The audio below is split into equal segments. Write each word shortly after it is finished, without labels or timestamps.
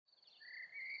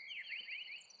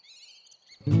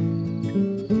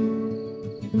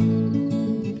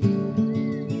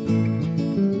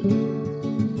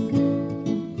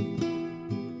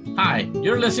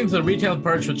You're listening to the Retail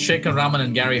Perch with Shekhar Raman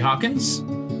and Gary Hawkins.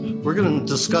 We're going to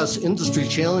discuss industry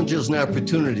challenges and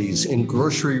opportunities in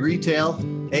grocery retail,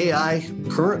 AI,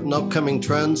 current and upcoming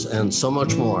trends, and so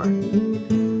much more.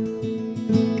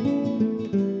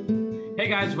 Hey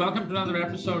guys, welcome to another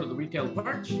episode of the Retail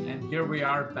Perch. And here we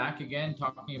are back again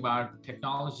talking about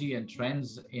technology and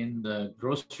trends in the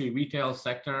grocery retail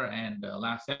sector. And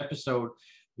last episode,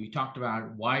 we talked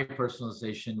about why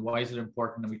personalization, why is it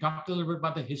important? And we talked a little bit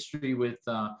about the history with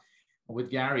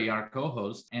Gary, our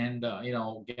co-host. And,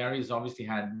 Gary's obviously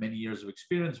had many years of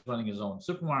experience running his own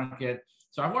supermarket.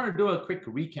 So I want to do a quick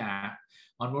recap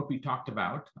on what we talked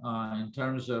about in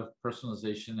terms of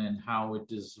personalization and how it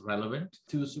is relevant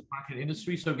to the supermarket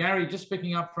industry. So Gary, just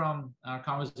picking up from our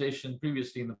conversation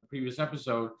previously in the previous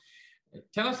episode,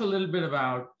 tell us a little bit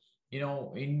about,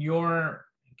 in your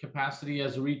capacity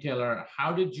as a retailer,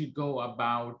 how did you go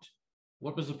about,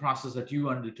 what was the process that you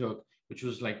undertook, which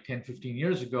was like 10, 15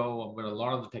 years ago, but a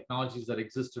lot of the technologies that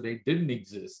exist today didn't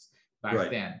exist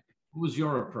back then. What was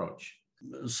your approach?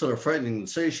 Sort of frightening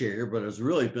to say here, but it's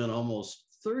really been almost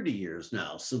 30 years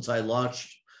now since I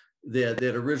launched that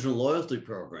original loyalty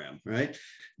program, right?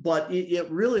 But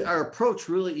our approach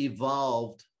really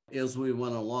evolved as we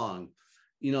went along.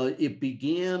 It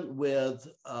began with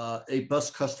a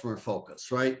best customer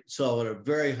focus, right? So at a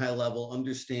very high level,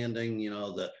 understanding,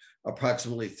 that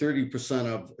approximately 30%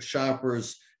 of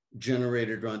shoppers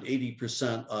generated around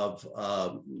 80% of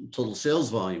total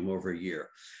sales volume over a year.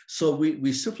 So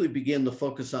we simply began to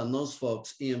focus on those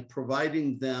folks and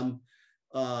providing them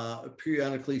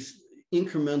periodically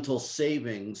incremental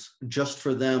savings just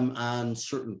for them on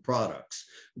certain products.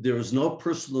 There was no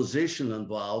personalization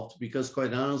involved because,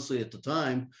 quite honestly, at the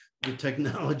time, the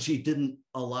technology didn't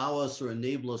allow us or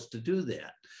enable us to do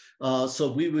that.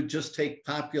 So we would just take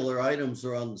popular items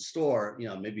around the store,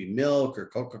 maybe milk or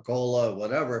Coca-Cola,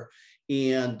 whatever,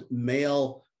 and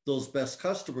mail those best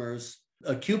customers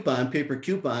a paper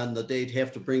coupon that they'd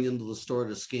have to bring into the store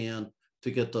to scan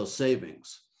to get those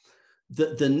savings.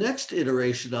 The next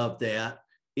iteration of that,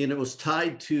 and it was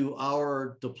tied to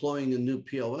our deploying a new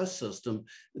POS system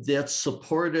that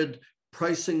supported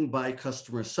pricing by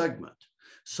customer segment.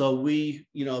 So we,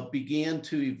 began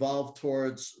to evolve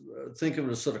towards, think of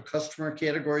it as sort of customer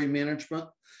category management,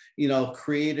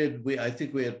 I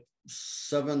think we had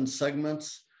 7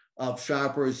 segments of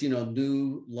shoppers,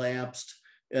 new, lapsed,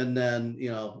 and then,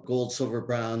 gold, silver,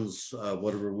 bronze,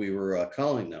 whatever we were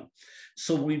calling them.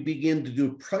 So we began to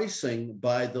do pricing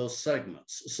by those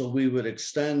segments. So we would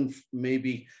extend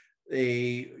maybe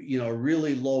a,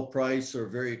 really low price or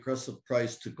very aggressive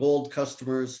price to gold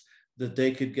customers that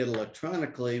they could get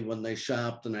electronically when they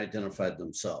shopped and identified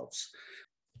themselves.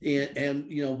 And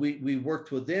we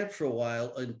worked with that for a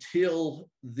while until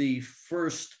the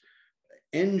first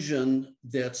engine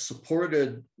that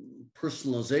supported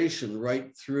personalization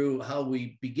right through how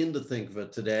we begin to think of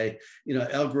it today,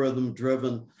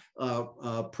 algorithm-driven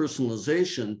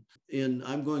personalization. And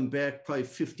I'm going back probably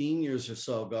 15 years or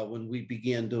so ago when we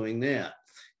began doing that.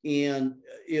 And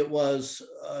it was,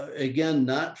 again,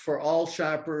 not for all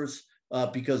shoppers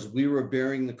because we were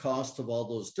bearing the cost of all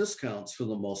those discounts for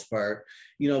the most part.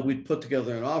 We'd put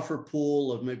together an offer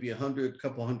pool of maybe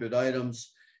couple hundred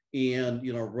items and,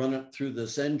 run it through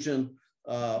this engine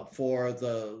for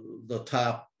the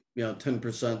top,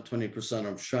 10%, 20%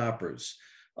 of shoppers.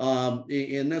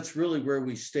 And that's really where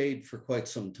we stayed for quite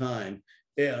some time.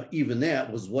 Even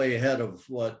that was way ahead of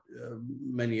what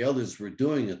many others were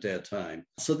doing at that time.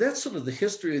 So that's sort of the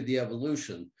history of the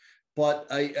evolution. But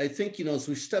I think, as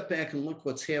we step back and look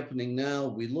what's happening now,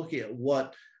 we look at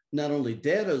what not only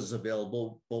data is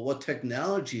available, but what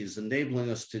technology is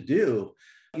enabling us to do.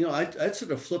 I'd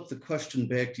sort of flip the question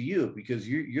back to you because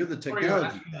you're the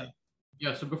technology guy.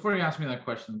 Yeah, so before you ask me that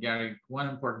question, Gary, one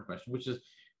important question, which is,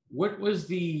 what was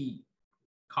the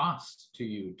cost to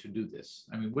you to do this?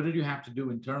 I mean, what did you have to do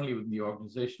internally within the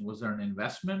organization? Was there an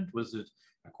investment? Was it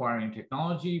acquiring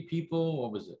technology, people?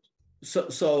 What was it?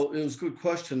 So it was a good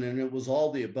question, and it was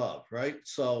all the above, right?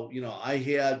 So, I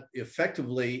had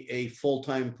effectively a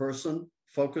full-time person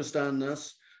focused on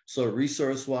this. So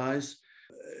resource-wise,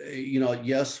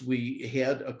 yes, we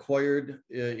had acquired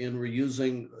and we're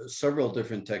using several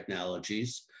different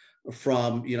technologies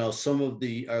from, some of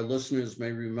our listeners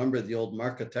may remember the old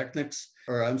Market Expert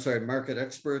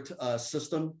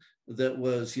system that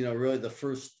was, really the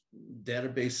first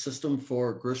database system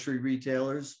for grocery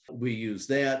retailers. We used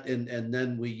that. And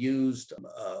then we used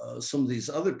some of these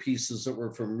other pieces that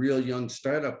were from real young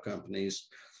startup companies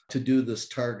to do this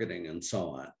targeting and so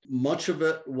on. Much of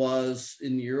it was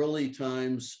in the early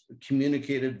times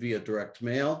communicated via direct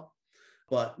mail.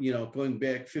 But, going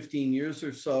back 15 years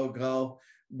or so ago,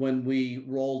 when we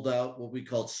rolled out what we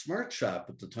called Smart Shop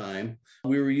at the time,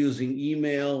 we were using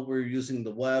email, we were using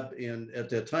the web, and at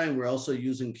that time, we're also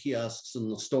using kiosks in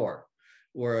the store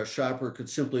where a shopper could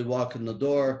simply walk in the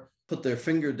door, put their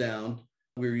finger down.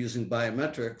 We were using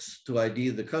biometrics to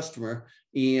ID the customer,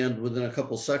 and within a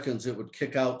couple seconds, it would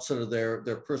kick out sort of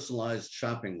their personalized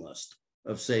shopping list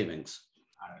of savings.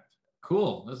 Got it.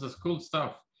 Cool. This is cool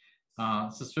stuff.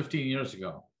 This is 15 years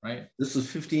ago, right? This is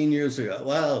 15 years ago.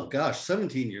 Well, gosh,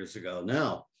 17 years ago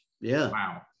now. Yeah.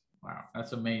 Wow.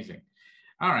 That's amazing.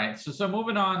 All right. So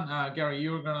moving on, Gary,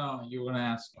 you were gonna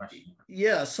ask a question.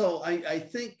 Yeah. So I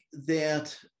think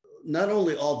that not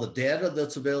only all the data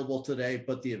that's available today,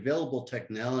 but the available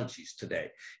technologies today,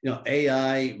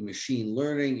 AI, machine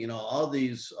learning, all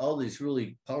these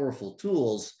really powerful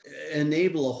tools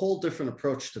enable a whole different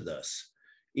approach to this.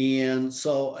 And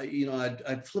so,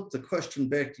 I'd flip the question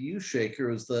back to you, Shaker,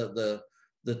 as the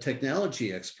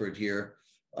technology expert here.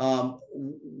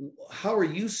 How are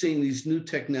you seeing these new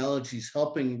technologies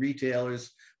helping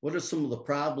retailers? What are some of the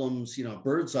problems,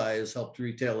 Bird's Eye has helped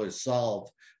retailers solve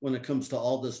when it comes to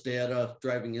all this data,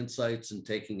 driving insights, and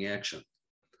taking action?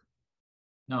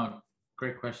 No,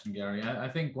 great question, Gary. I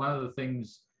think one of the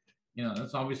things,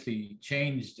 that's obviously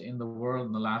changed in the world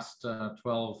in the last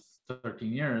 12,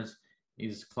 13 years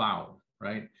is cloud,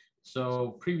 right?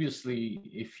 So previously,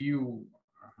 if you,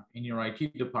 in your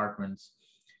IT departments,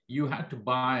 you had to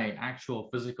buy actual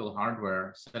physical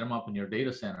hardware, set them up in your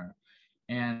data center,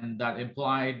 and that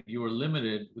implied you were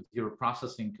limited with your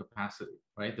processing capacity,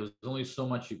 right? There was only so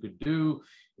much you could do.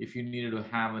 If you needed to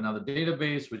have another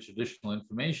database with additional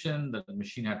information, that the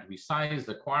machine had to be sized,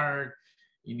 acquired.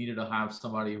 You needed to have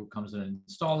somebody who comes in and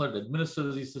install it,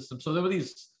 administers these systems. So there were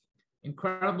these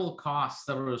incredible costs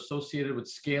that were associated with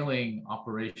scaling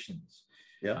operations.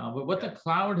 Yeah. But what the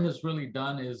cloud has really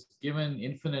done is given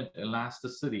infinite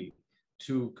elasticity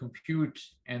to compute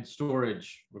and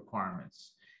storage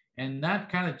requirements. And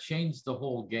that kind of changed the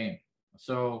whole game.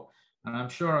 So, and I'm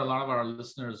sure a lot of our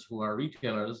listeners who are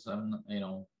retailers,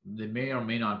 they may or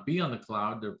may not be on the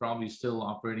cloud. They're probably still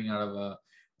operating out of a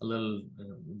little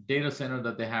data center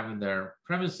that they have in their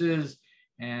premises.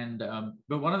 And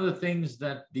but one of the things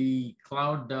that the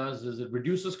cloud does is it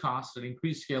reduces costs, it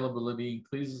increases scalability,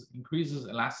 increases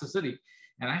elasticity,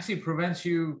 and actually prevents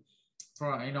you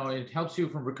from, it helps you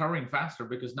from recovering faster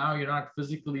because now you're not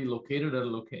physically located at a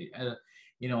location,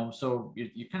 so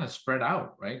you kind of spread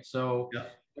out, right? So yeah.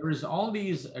 There is all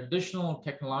these additional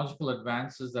technological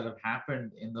advances that have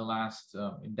happened in the last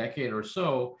decade or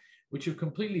so, which have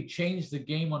completely changed the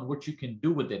game on what you can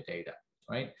do with the data,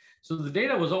 right? So the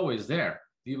data was always there.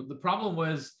 The problem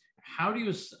was how do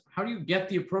you get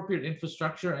the appropriate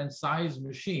infrastructure and size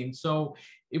machine? So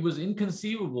it was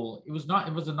inconceivable. It was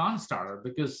a non-starter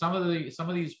because some of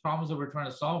these problems that we're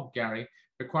trying to solve, Gary,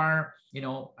 require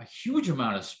a huge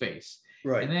amount of space.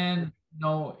 Right. And then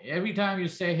every time you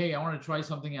say, hey, I want to try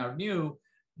something out new,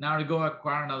 now to go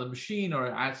acquire another machine or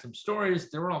add some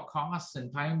storage, there were all costs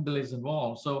and time delays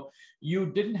involved. So you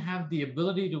didn't have the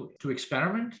ability to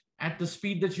experiment at the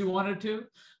speed that you wanted to.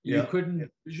 You couldn't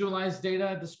visualize data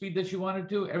at the speed that you wanted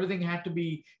to. Everything had to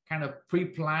be kind of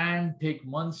pre-planned, take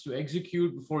months to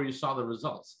execute before you saw the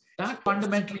results. That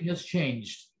fundamentally has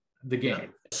changed the game. Yeah.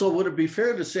 So would it be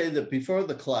fair to say that before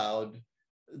the cloud,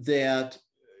 that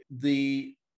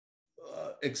the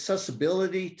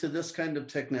accessibility to this kind of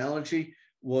technology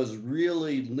was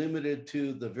really limited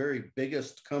to the very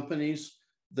biggest companies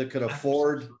that could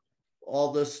afford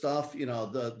all this stuff,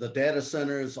 the data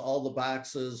centers, all the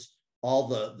boxes, all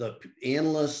the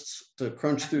analysts to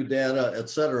crunch through data, et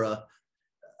cetera.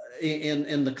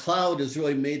 And the cloud has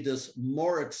really made this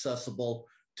more accessible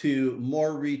to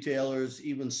more retailers,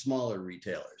 even smaller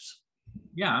retailers.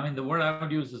 Yeah, I mean, the word I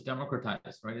would use is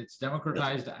democratized, right? It's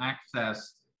democratized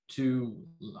access to,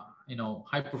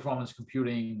 high performance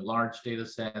computing, large data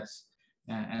sets,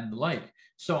 and the like.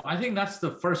 So I think that's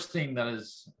the first thing that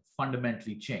is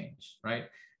fundamentally changed, right?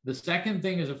 The second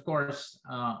thing is, of course,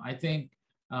 I think,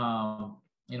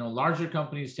 larger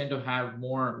companies tend to have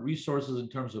more resources in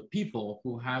terms of people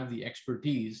who have the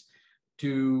expertise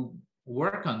to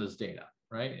work on this data,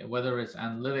 right? Whether it's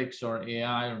analytics or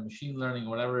AI or machine learning,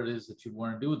 whatever it is that you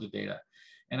want to do with the data.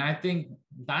 And I think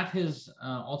that has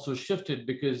also shifted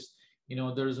because,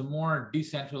 there's a more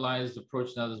decentralized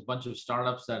approach now. There's a bunch of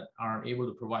startups that are able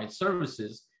to provide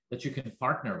services that you can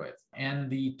partner with. And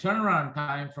the turnaround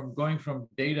time from going from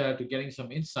data to getting some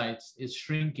insights is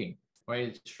shrinking, right?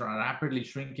 It's rapidly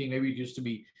shrinking. Maybe it used to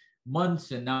be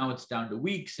months, and now it's down to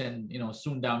weeks, and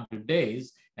soon down to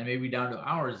days, and maybe down to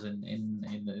hours in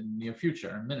the near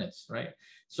future, minutes, right?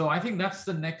 So I think that's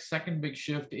the next second big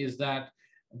shift, is that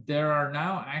there are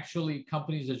now actually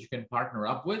companies that you can partner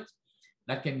up with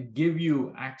that can give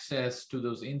you access to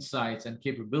those insights and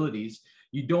capabilities.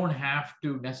 You don't have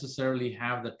to necessarily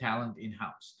have the talent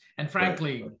in-house. And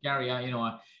frankly, right. Gary,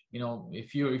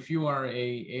 if you are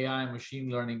a AI machine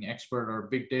learning expert or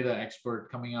big data expert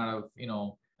coming out of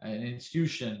an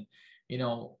institution,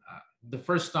 the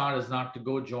first thought is not to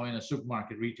go join a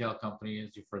supermarket retail company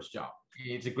as your first job.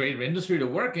 It's a great industry to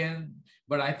work in,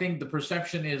 but I think the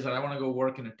perception is that I want to go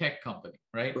work in a tech company,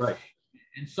 right? Right.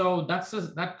 And so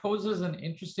that poses an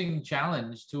interesting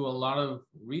challenge to a lot of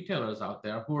retailers out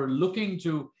there who are looking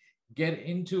to get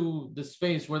into the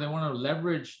space where they want to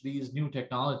leverage these new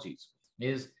technologies.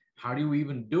 Is how do you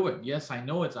even do it? Yes, I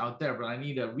know it's out there, but I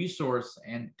need a resource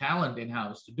and talent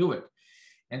in-house to do it.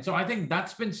 And so I think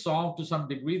that's been solved to some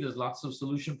degree. There's lots of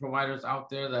solution providers out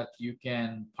there that you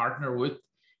can partner with.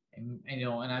 And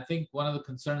I think one of the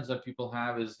concerns that people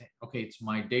have is, okay, it's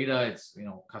my data, it's,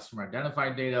 customer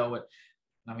identified data.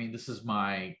 This is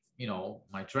my,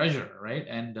 my treasure, right?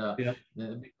 And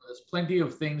there's plenty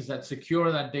of things that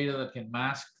secure that data, that can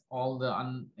mask all the,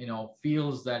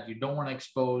 fields that you don't want to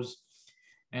expose.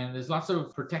 And there's lots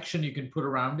of protection you can put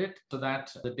around it so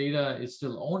that the data is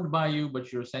still owned by you,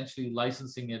 but you're essentially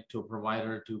licensing it to a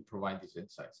provider to provide these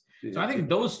insights. So I think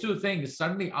those two things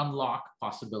suddenly unlock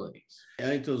possibilities. I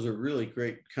think those are really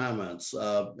great comments.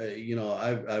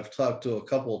 I've talked to a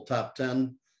couple of top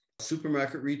 10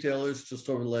 supermarket retailers just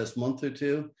over the last month or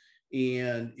two.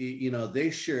 And, they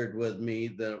shared with me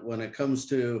that when it comes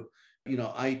to,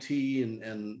 IT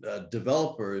and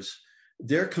developers,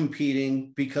 they're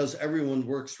competing because everyone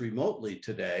works remotely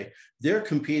today. They're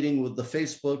competing with the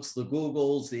Facebooks, the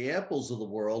Googles, the Apples of the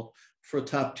world for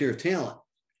top tier talent.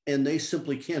 And they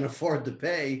simply can't afford to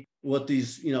pay what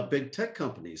these, big tech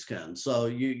companies can. So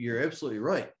you're absolutely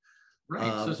right.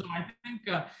 Right. So I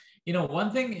think, one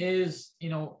thing is,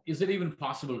 is it even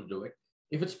possible to do it?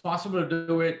 If it's possible to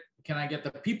do it, can I get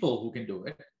the people who can do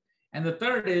it? And the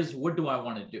third is, what do I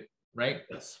want to do? Right.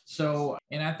 Yes. So,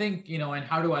 and I think, and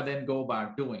how do I then go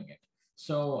about doing it?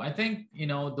 So I think,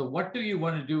 the what do you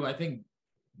want to do? I think,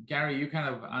 Gary, you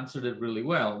kind of answered it really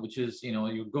well, which is,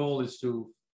 your goal is to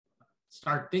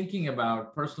start thinking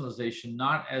about personalization,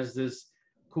 not as this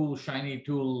cool, shiny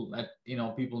tool that,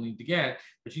 people need to get,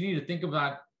 but you need to think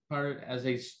about it as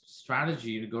a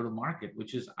strategy to go to market,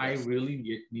 which is, yes, I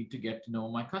really need to get to know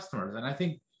my customers. And I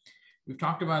think we've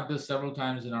talked about this several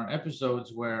times in our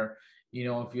episodes where,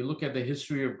 if you look at the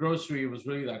history of grocery, it was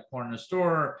really that corner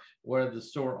store where the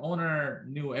store owner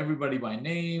knew everybody by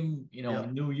name,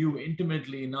 knew you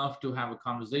intimately enough to have a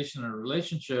conversation or a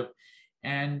relationship.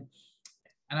 And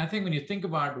I think when you think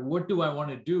about what do I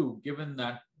want to do, given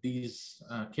that these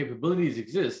capabilities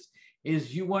exist,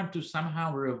 is you want to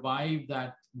somehow revive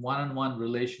that one-on-one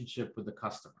relationship with the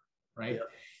customer, right?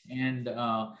 Yeah. And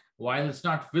while it's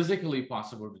not physically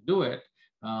possible to do it,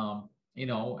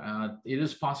 it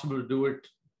is possible to do it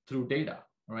through data,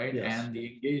 right? Yes. And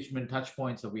the engagement touch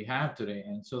points that we have today.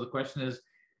 And so the question is,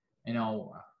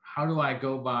 how do I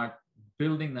go about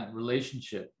building that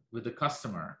relationship with the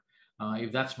customer,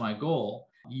 if that's my goal,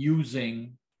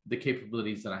 using the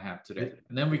capabilities that I have today?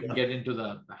 And then we can get into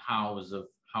the hows of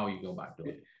how you go about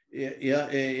doing it. Yeah,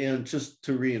 and just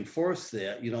to reinforce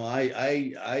that,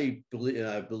 I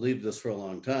believe this for a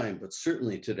long time, but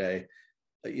certainly today,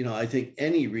 I think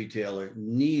any retailer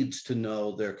needs to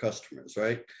know their customers,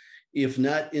 right? If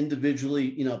not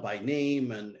individually, by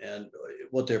name and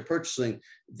what they're purchasing,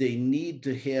 they need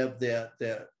to have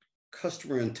that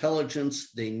customer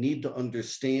intelligence. They need to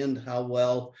understand how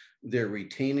well they're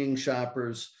retaining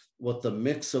shoppers, what the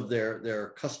mix of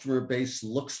their customer base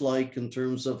looks like in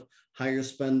terms of higher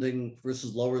spending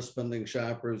versus lower spending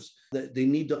shoppers. They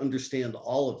need to understand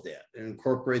all of that and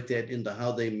incorporate that into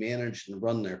how they manage and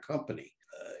run their company,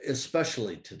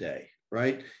 especially today,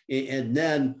 right? And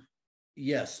then,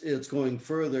 yes, it's going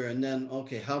further. And then,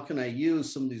 okay, how can I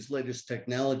use some of these latest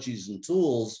technologies and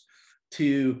tools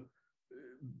to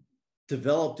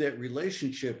develop that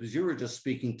relationship, as you were just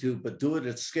speaking to, but do it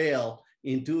at scale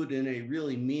and do it in a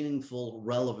really meaningful,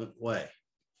 relevant way?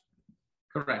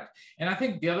 Correct. And I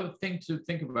think the other thing to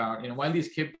think about, while these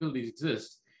capabilities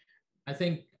exist, I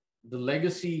think the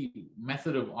legacy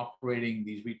method of operating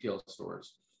these retail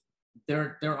stores,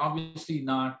 they're obviously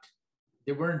not,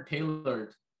 they weren't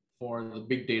tailored for the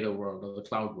big data world or the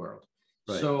cloud world.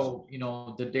 Right. So,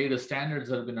 the data standards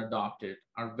that have been adopted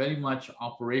are very much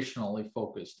operationally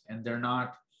focused, and they're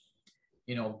not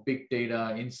big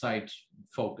data insight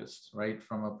focused, right?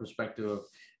 From a perspective of,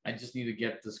 I just need to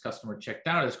get this customer checked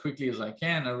out as quickly as I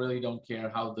can. I really don't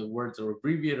care how the words are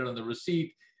abbreviated on the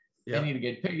receipt. I need to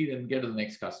get paid and get to the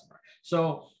next customer.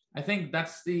 So I think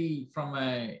that's from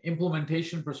an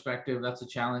implementation perspective, that's a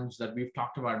challenge that we've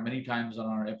talked about many times on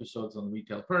our episodes on the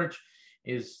Retail Perch,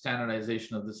 is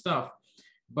standardization of this stuff.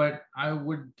 But I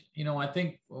would, I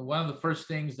think one of the first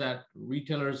things that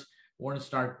retailers want to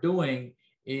start doing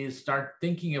is start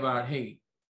thinking about, hey,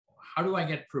 how do I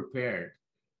get prepared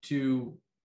to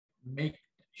make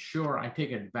sure I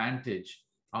take advantage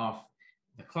of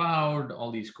the cloud,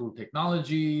 all these cool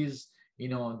technologies,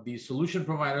 these solution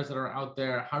providers that are out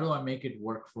there? How do I make it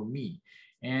work for me?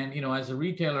 And, as a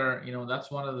retailer, that's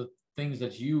one of the things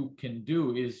that you can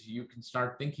do is you can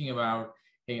start thinking about,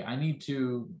 hey, I need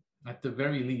to, at the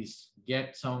very least,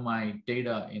 get some of my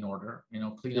data in order,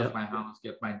 clean up my house,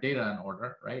 get my data in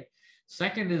order, right?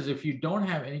 Second is, if you don't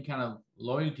have any kind of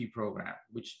loyalty program,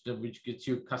 which gets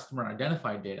you customer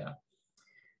identified data,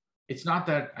 it's not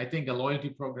that I think a loyalty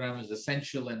program is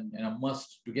essential and a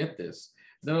must to get this.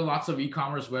 There are lots of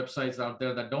e-commerce websites out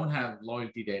there that don't have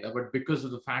loyalty data, but because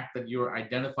of the fact that you're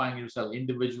identifying yourself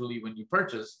individually when you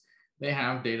purchase, they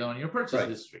have data on your purchase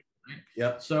history. Right?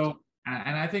 Yep. So,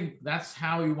 and I think that's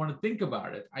how you want to think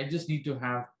about it. I just need to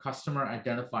have customer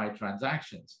identified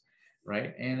transactions,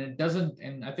 right? And it doesn't,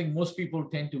 and I think most people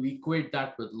tend to equate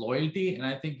that with loyalty. And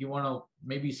I think you want to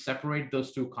maybe separate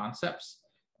those two concepts,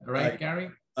 right, Gary?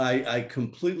 I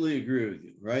completely agree with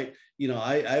you, right?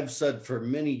 I've said for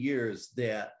many years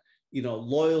that,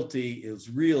 loyalty is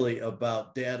really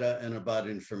about data and about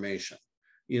information.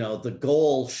 The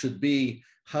goal should be,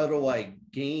 how do I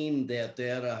gain that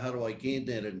data? How do I gain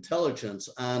that intelligence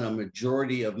on a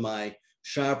majority of my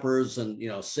shoppers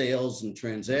and, sales and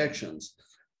transactions?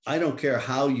 I don't care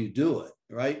how you do it,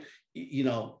 right?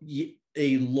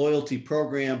 A loyalty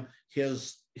program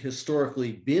has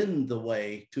historically been the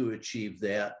way to achieve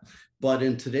that. But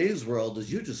in today's world,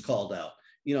 as you just called out,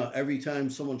 every time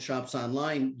someone shops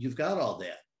online, you've got all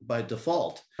that by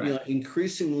default. Right.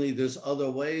 Increasingly, there's other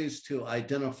ways to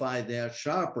identify that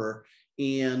shopper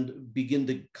and begin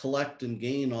to collect and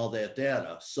gain all that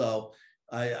data. So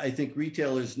I think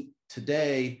retailers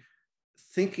today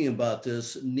thinking about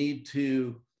this need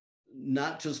to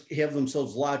not just have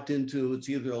themselves locked into it's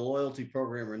either a loyalty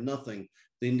program or nothing.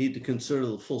 They need to consider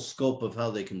the full scope of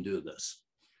how they can do this.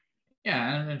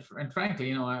 Yeah, and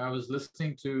frankly, I was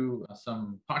listening to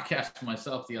some podcasts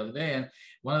myself the other day, and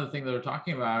one of the things they were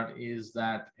talking about is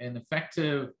that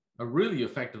a really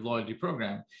effective loyalty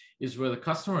program is where the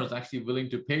customer is actually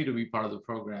willing to pay to be part of the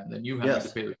program, then you have to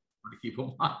pay to keep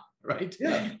them on, right?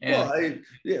 Yeah. And,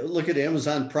 look at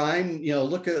Amazon Prime.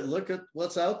 Look at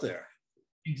what's out there.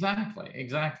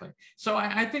 Exactly. So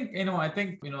I think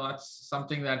that's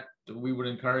something that we would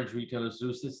encourage retailers to do,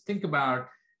 is think about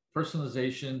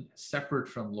personalization separate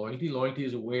from loyalty. Loyalty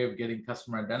is a way of getting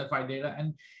customer identified data,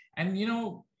 and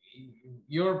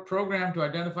your program to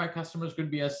identify customers could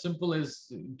be as simple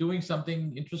as doing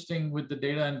something interesting with the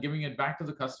data and giving it back to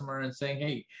the customer and saying,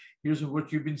 hey, here's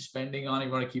what you've been spending on.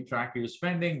 You want to keep track of your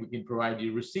spending. We can provide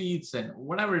you receipts and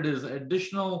whatever it is,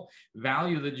 additional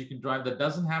value that you can drive that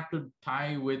doesn't have to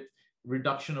tie with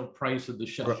reduction of price at the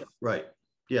shelf. Right.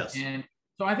 Yes. And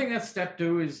so I think that's step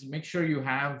 2, is make sure you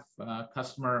have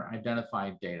customer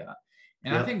identified data.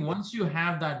 And I think once you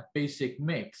have that basic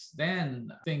mix,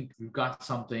 then I think you've got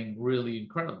something really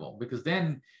incredible, because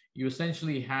then you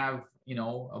essentially have,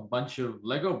 a bunch of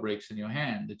Lego bricks in your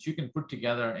hand that you can put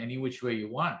together any which way you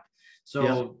want.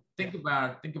 So think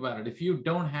about it. If you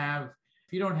don't have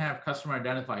customer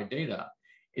identified data,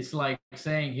 it's like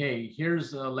saying, hey,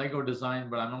 here's a Lego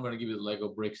design, but I'm not going to give you the Lego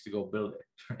bricks to go build it,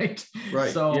 right?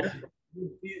 Right. So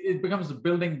it becomes a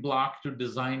building block to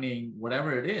designing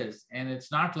whatever it is. And it's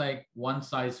not like one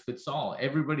size fits all.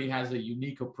 Everybody has a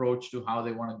unique approach to how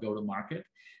they want to go to market,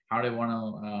 how they want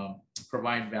to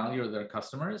provide value to their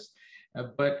customers.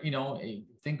 But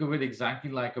think of it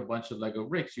exactly like a bunch of Lego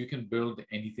bricks. You can build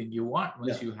anything you want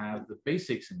once you have the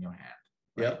basics in your hand.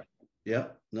 Right? Yeah.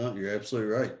 No, you're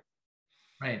absolutely right.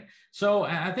 Right. So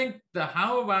I think the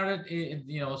how about it,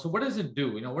 so what does it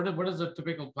do? What does a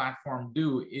typical platform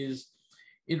do is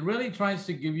it really tries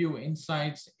to give you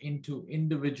insights into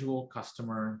individual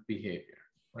customer behavior,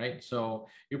 right? So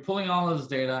you're pulling all this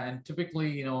data, and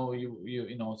typically,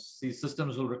 these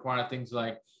systems will require things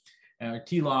like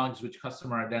T-logs, which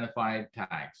customer identified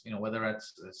tags, whether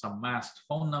it's some masked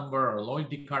phone number or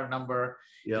loyalty card number,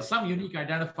 some unique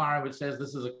identifier which says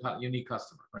this is a unique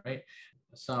customer, right?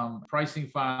 Some pricing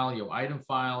file, your item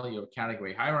file, your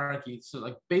category hierarchy. So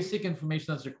like basic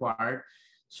information that's required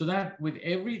so that with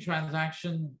every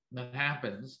transaction that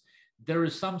happens, there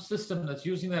is some system that's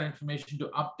using that information to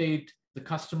update the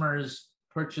customer's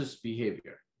purchase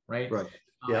behavior, right? Right.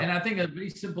 Yeah. And I think a very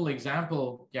simple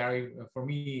example, Gary, for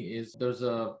me is there's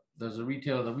a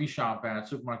retailer that we shop at,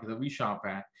 supermarket that we shop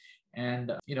at,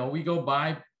 and we go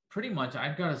buy pretty much.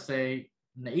 I've got to say,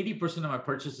 80% of my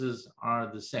purchases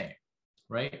are the same,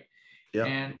 right?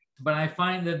 Yeah. But I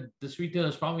find that this retailer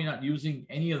is probably not using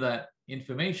any of that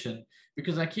information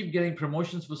because I keep getting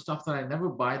promotions for stuff that I never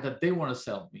buy that they want to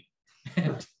sell me.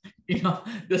 And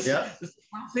this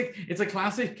classic, it's a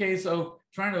classic case of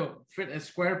trying to fit a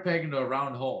square peg into a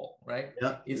round hole, right?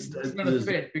 Yeah. It's not going to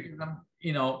fit because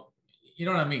you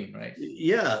know what I mean, right?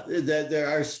 Yeah, that there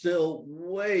are still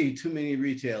way too many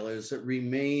retailers that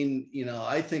remain,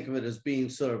 I think of it as being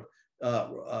sort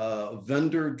of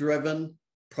vendor driven,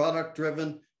 product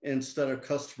driven, instead of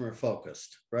customer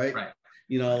focused, right? Right.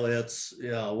 It's,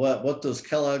 what does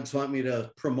Kellogg's want me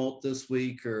to promote this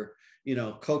week? Or,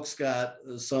 Coke's got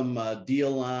some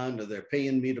deal on, or they're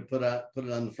paying me to put it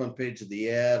on the front page of the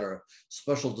ad or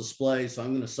special display. So I'm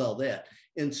going to sell that,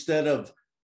 instead of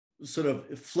sort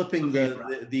of flipping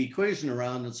the equation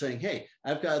around and saying, hey,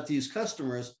 I've got these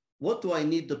customers. What do I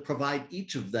need to provide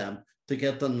each of them to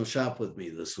get them to shop with me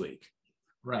this week?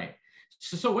 Right.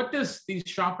 So what does these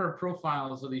shopper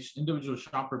profiles or these individual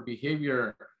shopper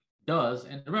behavior does,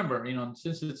 and remember,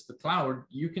 since it's the cloud,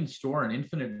 you can store an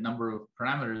infinite number of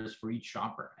parameters for each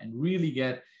shopper and really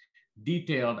get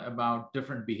detailed about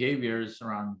different behaviors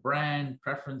around brand,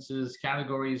 preferences,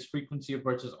 categories, frequency of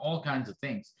purchase, all kinds of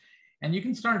things. And you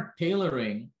can start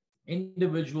tailoring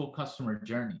individual customer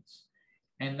journeys.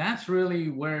 And that's really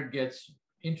where it gets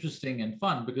interesting and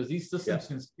fun, because these systems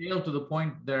can scale to the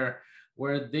point there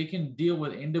where they can deal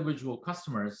with individual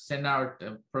customers, send out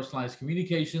personalized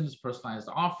communications, personalized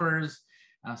offers,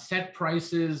 set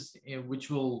prices, which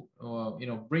will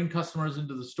bring customers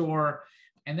into the store.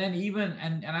 And then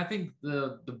and I think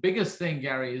the biggest thing,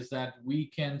 Gary, is that we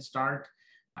can start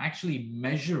actually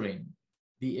measuring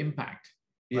the impact.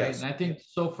 Right? Yes. And I think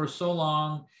for so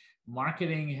long,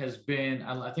 marketing has been,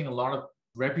 I think a lot of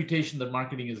reputation that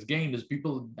marketing has gained is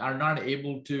people are not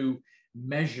able to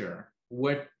measure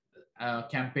what a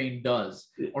campaign does,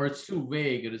 or it's too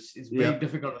vague, or it's very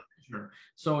difficult to measure.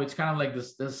 So it's kind of like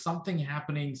this, there's something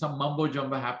happening, some mumbo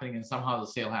jumbo happening, and somehow the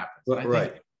sale happens. I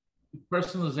think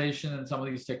personalization and some of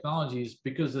these technologies,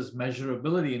 because there's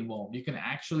measurability involved, you can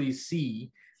actually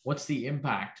see what's the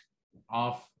impact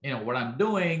of what I'm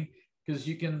doing, because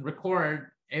you can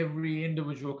record every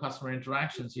individual customer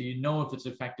interaction, so you know if it's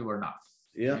effective or not.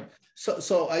 Yeah. Right?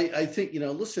 So I think,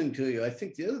 listening to you, I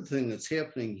think the other thing that's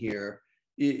happening here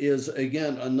is,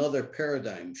 again, another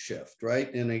paradigm shift,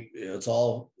 right? And it's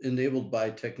all enabled by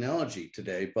technology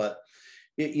today. But,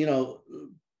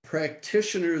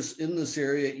 practitioners in this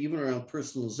area, even around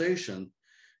personalization,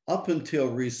 up until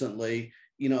recently,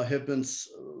 have been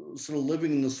sort of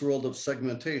living in this world of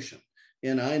segmentation.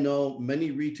 And I know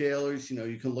many retailers,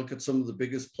 you can look at some of the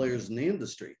biggest players in the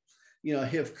industry,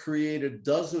 have created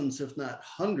dozens, if not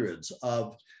hundreds,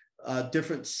 of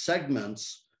different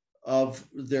segments of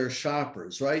their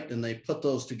shoppers, right? And they put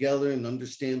those together and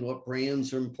understand what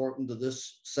brands are important to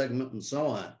this segment and so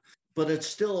on. But it's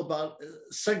still about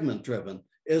segment driven,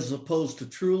 as opposed to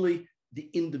truly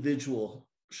the individual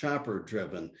shopper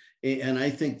driven. And I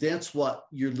think that's what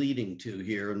you're leading to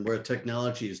here, and where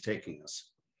technology is taking us.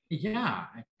 Yeah,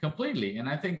 completely. And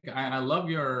I think I love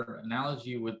your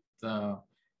analogy with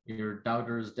your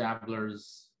doubters,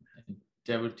 dabblers,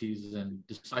 devotees, and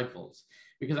disciples,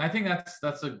 because I think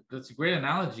that's a great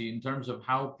analogy in terms of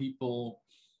how people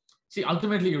see.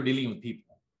 Ultimately, you're dealing with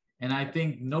people, and I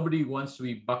think nobody wants to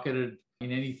be bucketed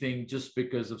in anything just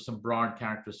because of some broad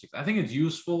characteristics. I think it's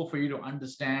useful for you to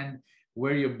understand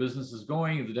where your business is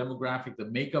going, the demographic, the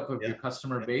makeup of your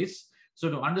customer base. So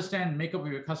to understand makeup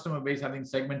of your customer base, I think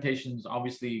segmentation is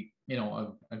obviously,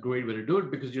 a great way to do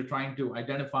it, because you're trying to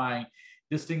identify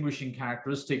distinguishing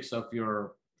characteristics of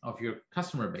your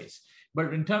customer base.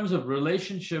 But in terms of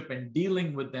relationship and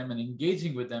dealing with them and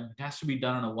engaging with them, it has to be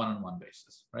done on a one-on-one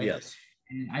basis, right? Yes.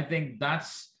 And I think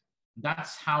that's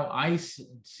how I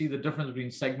see the difference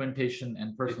between segmentation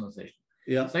and personalization.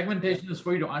 Yeah. Segmentation is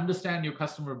for you to understand your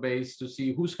customer base, to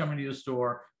see who's coming to your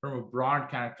store from a broad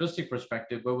characteristic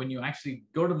perspective. But when you actually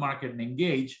go to market and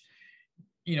engage,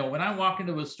 when I walk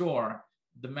into a store,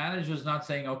 the manager is not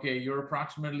saying, okay, you're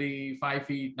approximately 5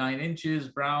 feet 9 inches,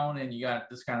 brown, and you got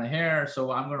this kind of hair,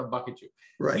 so I'm going to bucket you.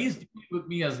 Right. He's dealing with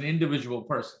me as an individual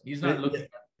person. He's not looking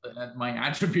at my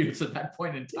attributes at that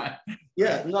point in time.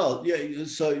 Yeah, no, yeah.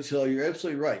 So you're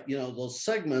absolutely right. Those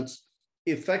segments,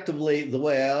 effectively, the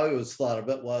way I always thought of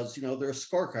it was, they're a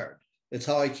scorecard. It's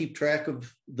how I keep track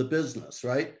of the business,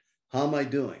 right? How am I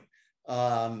doing?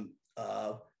 But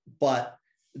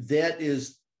that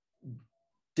is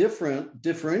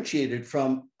differentiated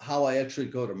from how I actually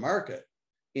go to market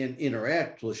and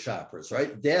interact with shoppers,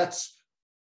 right? That's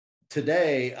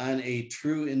today on a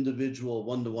true individual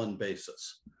one-to-one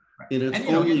basis. Right. And it's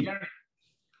and, only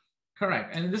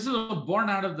correct. And this is born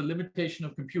out of the limitation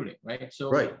of computing, right? So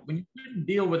right. When you couldn't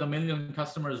deal with 1 million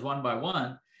customers one by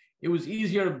one, it was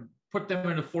easier to put them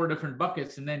into 4 different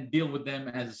buckets and then deal with them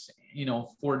as,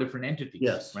 4 different entities,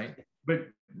 yes. right? But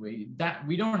we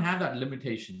don't have that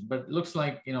limitation, but it looks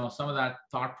like, some of that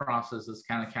thought process is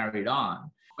kind of carried on,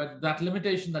 but that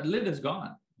limitation, that lid is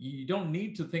gone. You don't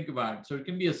need to think about it. So it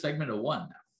can be a segment of 1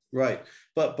 now. Right.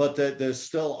 But there's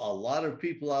still a lot of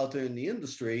people out there in the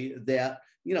industry that,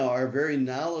 are very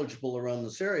knowledgeable around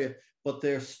this area, but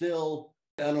they're still,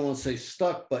 I don't want to say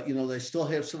stuck, but, they still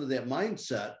have sort of that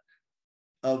mindset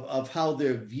of how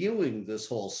they're viewing this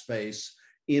whole space.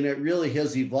 And it really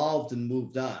has evolved and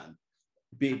moved on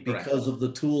because of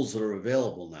the tools that are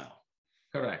available now.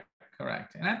 Correct.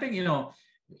 And I think,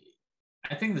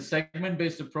 I think the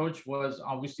segment-based approach was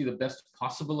obviously the best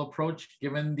possible approach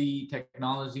given the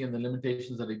technology and the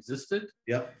limitations that existed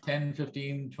 10,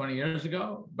 15, 20 years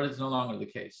ago, but it's no longer the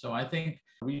case. So I think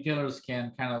retailers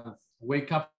can kind of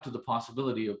wake up to the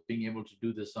possibility of being able to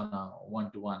do this on a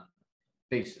one-to-one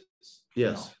basis.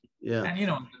 Yes. Yeah. And,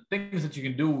 the things that you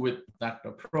can do with that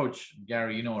approach,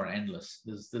 Gary, are endless.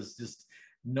 There's just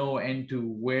no end to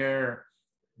where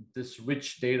this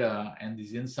rich data and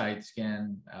these insights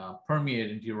can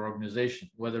permeate into your organization,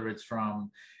 whether it's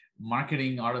from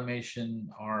marketing automation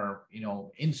or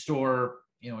in-store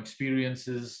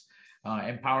experiences,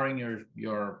 empowering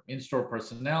your in-store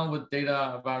personnel with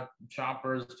data about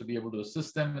shoppers to be able to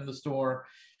assist them in the store,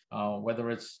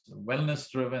 whether it's wellness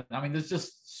driven. I mean, there's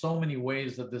just so many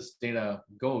ways that this data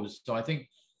goes. So I think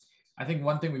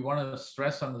one thing we want to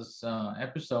stress on this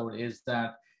episode is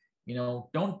that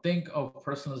don't think of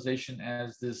personalization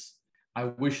as this I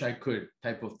wish I could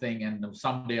type of thing and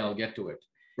someday I'll get to it.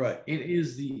 Right. It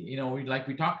is like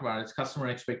we talked about, it's customer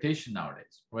expectation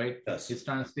nowadays, right? Yes. It's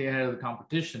trying to stay ahead of the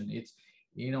competition. It's,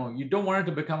 you don't want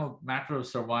it to become a matter of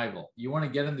survival. You want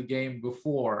to get in the game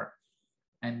before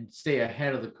and stay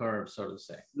ahead of the curve, so to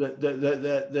say.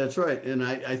 That's right. And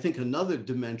I think another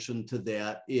dimension to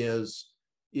that is,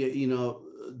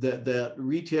 that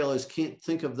retailers can't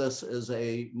think of this as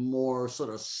a more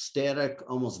sort of static,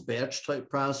 almost batch type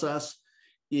process.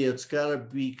 It's got to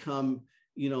become,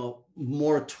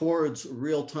 more towards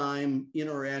real-time,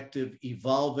 interactive,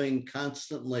 evolving,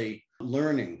 constantly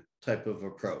learning type of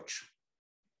approach.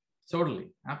 Totally.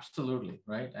 Absolutely.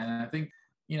 Right. And I think,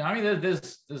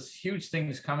 there's huge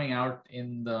things coming out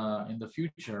in the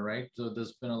future, right? So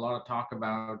there's been a lot of talk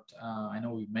about, I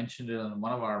know we mentioned it on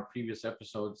one of our previous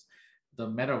episodes, the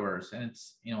metaverse, and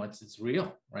it's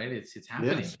real, right? It's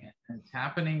happening. Yes. And it's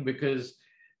happening because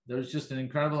there's just an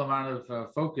incredible amount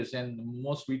of focus, and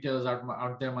most retailers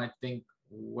out there might think,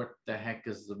 what the heck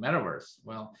is the metaverse?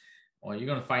 Well, you're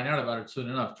going to find out about it soon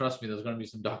enough. Trust me, there's going to be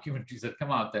some documentaries that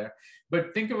come out there.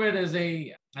 But think of it as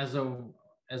a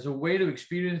way to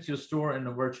experience your store in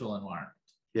a virtual environment.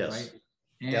 Yes.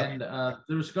 Right? And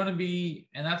there's going to be,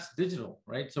 and that's digital,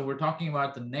 right? So we're talking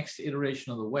about the next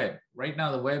iteration of the web. Right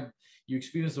now, the web, you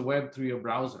experience the web through your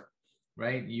browser,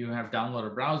 right? You have download a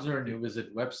browser and you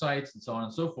visit websites and so on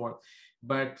and so forth.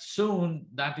 But soon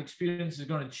that experience is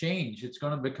going to change. It's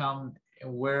going to become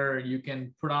where you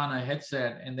can put on a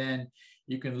headset and then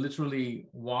you can literally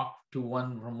walk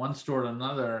from one store to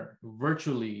another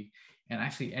virtually and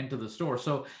actually enter the store.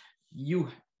 So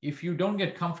if you don't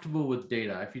get comfortable with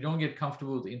data, if you don't get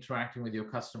comfortable with interacting with your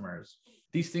customers,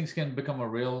 these things can become a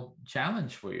real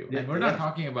challenge for you. And we're not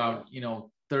talking about,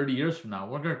 30 years from now.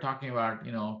 We're talking about,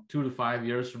 2 to 5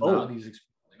 years from now, these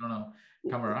experiences are going to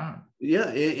come around. Yeah.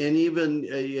 And even,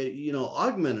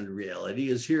 augmented reality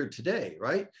is here today,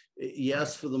 right?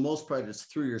 Yes, for the most part, it's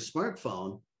through your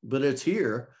smartphone, but it's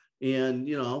here. And,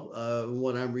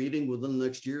 what I'm reading, within the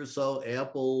next year or so,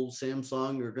 Apple,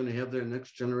 Samsung are going to have their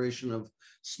next generation of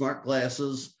smart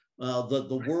glasses.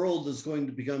 The world is going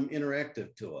to become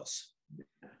interactive to us.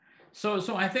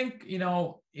 So I think,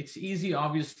 it's easy,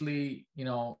 obviously,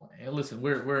 listen,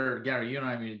 we're Gary,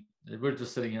 we're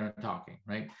just sitting here and talking,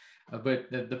 right?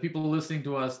 But the people listening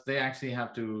to us, they actually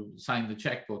have to sign the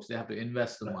checkbooks. They have to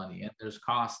invest the money, and there's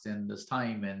cost and there's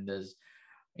time and there's,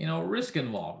 risk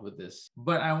involved with this.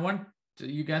 But I want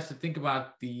you guys to think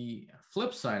about the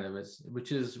flip side of it,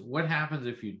 which is what happens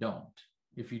if you don't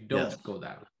go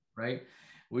that way, right?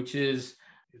 Which is,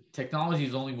 technology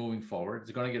is only moving forward.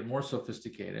 It's going to get more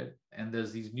sophisticated, and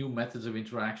there's these new methods of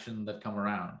interaction that come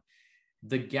around.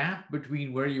 The gap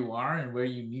between where you are and where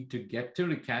you need to get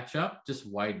to catch up just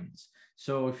widens.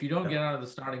 So if you don't get out of the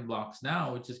starting blocks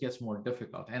now, it just gets more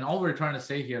difficult. And all we're trying to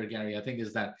say here, Gary, I think,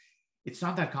 is that it's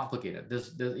not that complicated.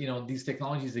 These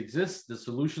technologies exist, the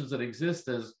solutions that exist,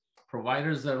 there's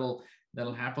providers that'll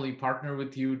happily partner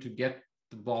with you to get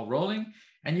the ball rolling,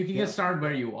 and you can get started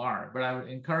where you are. But I would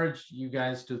encourage you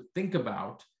guys to think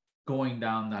about going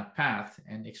down that path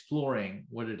and exploring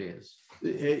what it is.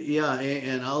 Yeah,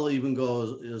 and I'll even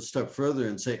go a step further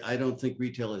and say, I don't think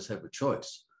retailers have a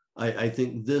choice. I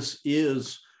think this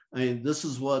is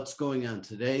what's going on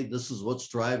today. This is what's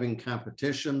driving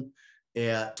competition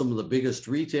at some of the biggest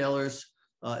retailers,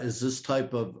 is this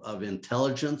type of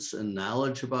intelligence and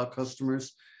knowledge about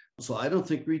customers. So I don't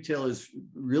think retailers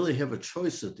really have a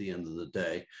choice at the end of the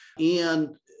day.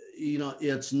 And,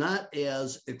 it's not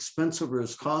as expensive or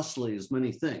as costly as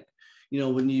many think.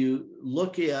 When you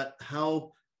look at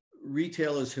how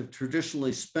retailers have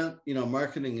traditionally spent,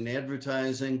 marketing and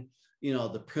advertising,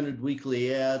 the printed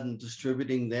weekly ad and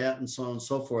distributing that and so on and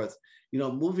so forth,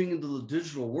 moving into the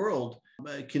digital world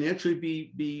can actually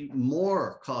be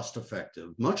more cost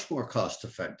effective, much more cost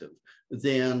effective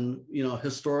than,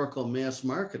 historical mass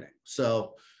marketing.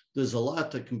 So there's a lot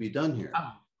that can be done here.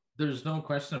 There's no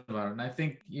question about it. And I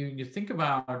think you think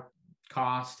about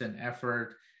cost and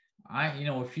effort.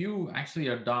 If you actually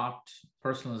adopt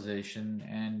personalization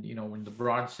and, in the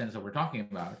broad sense that we're talking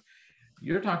about,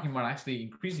 you're talking about actually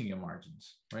increasing your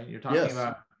margins, right? You're talking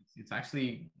about, it's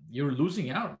actually, you're losing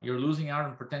out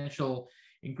on potential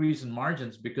increase in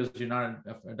margins because you're not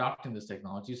adopting this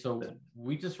technology. So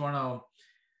we just want to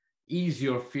ease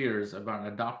your fears about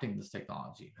adopting this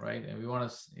technology, right? And we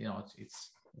want to,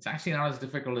 it's actually not as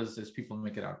difficult as people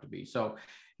make it out to be. So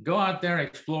go out there,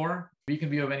 explore. If we can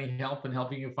be of any help in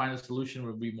helping you find a solution,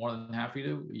 we'll be more than happy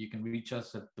to. You can reach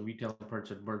us at the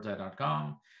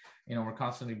retailperch@birdseye.com. We're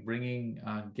constantly bringing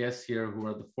guests here who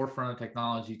are at the forefront of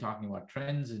technology, talking about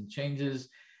trends and changes.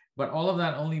 But all of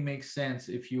that only makes sense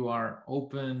if you are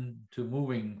open to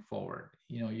moving forward.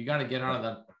 You got to get out of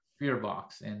that fear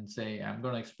box and say, I'm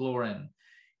going to explore and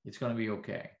it's going to be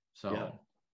okay. So,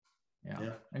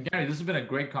 yeah. And Gary, this has been a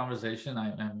great conversation.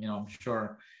 I'm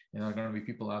sure there are going to be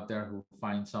people out there who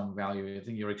find some value. I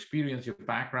think your experience, your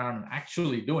background, and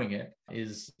actually doing it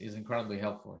is incredibly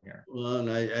helpful here. Well, and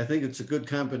I think it's a good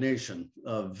combination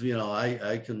of,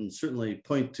 I can certainly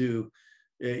point to,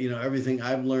 everything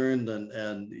I've learned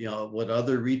and what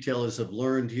other retailers have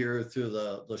learned here through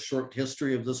the short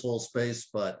history of this whole space.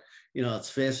 But,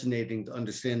 it's fascinating to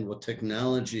understand what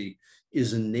technology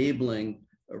is enabling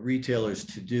retailers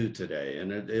to do today.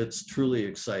 And it's truly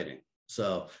exciting.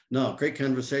 So, no, great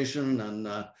conversation. And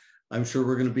I'm sure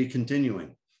we're going to be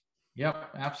continuing.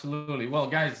 Yep, absolutely. Well,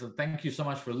 guys, thank you so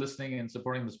much for listening and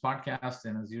supporting this podcast.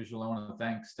 And as usual, I want to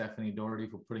thank Stephanie Doherty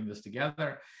for putting this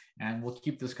together. And we'll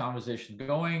keep this conversation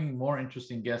going. More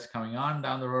interesting guests coming on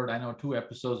down the road. I know 2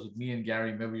 episodes with me and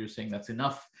Gary. Maybe you're saying that's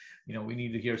enough. We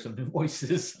need to hear some new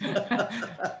voices.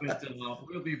 But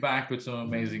we'll be back with some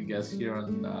amazing guests here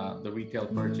on the Retail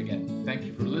Perch. Again, thank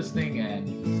you for listening and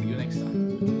see you next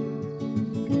time.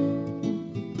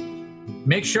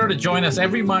 Make sure to join us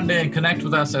every Monday and connect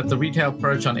with us at the Retail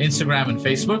Perch on Instagram and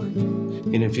Facebook.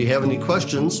 And if you have any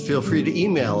questions, feel free to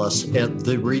email us at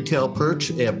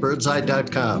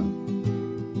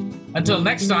theretailperch@birdseye.com. Until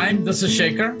next time, this is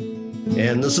Shekhar.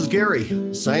 And this is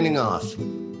Gary, signing off.